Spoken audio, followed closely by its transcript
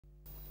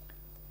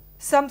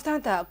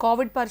സംസ്ഥാനത്ത്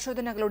കോവിഡ്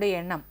പരിശോധനകളുടെ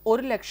എണ്ണം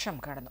 1 ലക്ഷം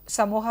കടന്നു.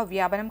 സമൂഹ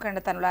വ്യാപനം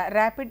കണ്ടെത്താനുള്ള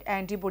റാപ്പിഡ്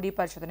ആന്റിബോഡി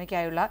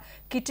പരിശോധനയ്ക്കായുള്ള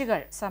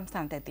കിറ്റുകൾ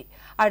സംസ്ഥാനത്തെത്തി.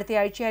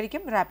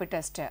 അടുത്തയാഴ്ചയായിരിക്കും റാപ്പിഡ്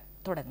ടെസ്റ്റ്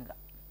തുടങ്ങുക.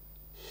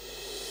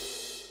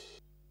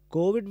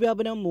 കോവിഡ്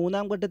വ്യാപനം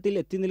മൂന്നാം ഘട്ടത്തിൽ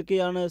എത്തി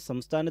നിൽക്കെയാണ്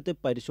സംസ്ഥാനത്ത്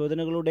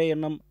പരിശോധനകളുടെ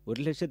എണ്ണം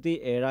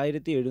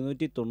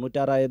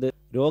 1,07,796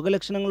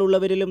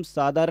 രോഗലക്ഷണങ്ങളുള്ളവരിലും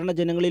സാധാരണ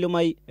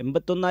ജനങ്ങളിലുമായി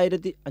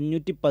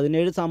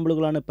 81,517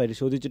 സാമ്പിളുകളാണ്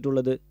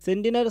പരിശോധിച്ചിട്ടുള്ളത്.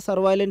 സെന്റിനൽ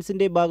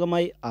സർവൈലൻസിന്റെ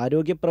ഭാഗമായി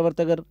ആരോഗ്യ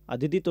പ്രവർത്തകർ,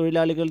 അതിഥി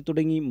തൊഴിലാളികൾ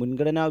തുടങ്ങി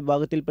മുൻഗണനാ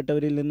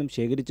വിഭാഗത്തിൽപ്പെട്ടവരിൽ നിന്നും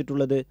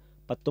ശേഖരിച്ചിട്ടുള്ളത്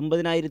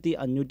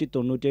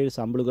 19,597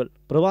 സാമ്പിളുകൾ.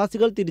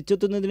 പ്രവാസികൾ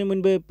തിരിച്ചെത്തുന്നതിന്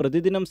മുൻപ്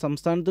പ്രതിദിനം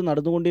സംസ്ഥാനത്ത്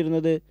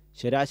നടന്നുകൊണ്ടിരുന്നത്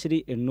ശരാശരി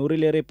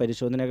 800-ലേറെ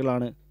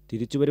പരിശോധനകളാണ്.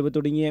 തിരിച്ചുവരവ്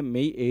തുടങ്ങിയ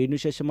മെയ് 7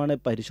 ശേഷമാണ്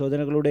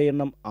പരിശോധനകളുടെ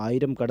എണ്ണം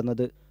 1000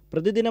 കടന്നത്.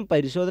 പ്രതിദിനം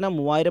പരിശോധന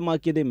 3000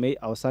 ആക്കിയത് മെയ്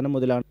അവസാനം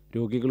മുതലാണ്.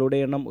 രോഗികളുടെ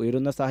എണ്ണം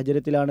ഉയരുന്ന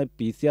സാഹചര്യത്തിലാണ്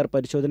PCR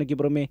പരിശോധനയ്ക്ക്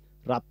പുറമെ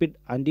റാപ്പിഡ്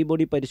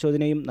ആന്റിബോഡി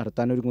പരിശോധനയും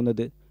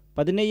നടത്താനൊരുങ്ങുന്നത്.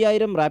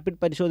 15,000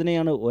 റാപ്പിഡ്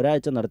പരിശോധനയാണ്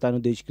ഒരാഴ്ച നടത്താൻ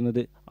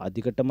ഉദ്ദേശിക്കുന്നത്.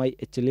 ആദ്യഘട്ടമായി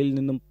HLൽ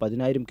നിന്നും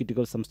 10,000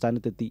 കിറ്റുകൾ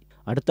സംസ്ഥാനത്തെത്തി.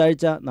 അടുത്ത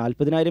ആഴ്ച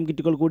 40,000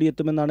 കിറ്റുകൾ കൂടി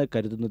എത്തുമെന്നാണ്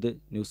കരുതുന്നത്.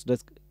 ന്യൂസ്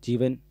ഡെസ്ക്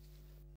ജീവൻ.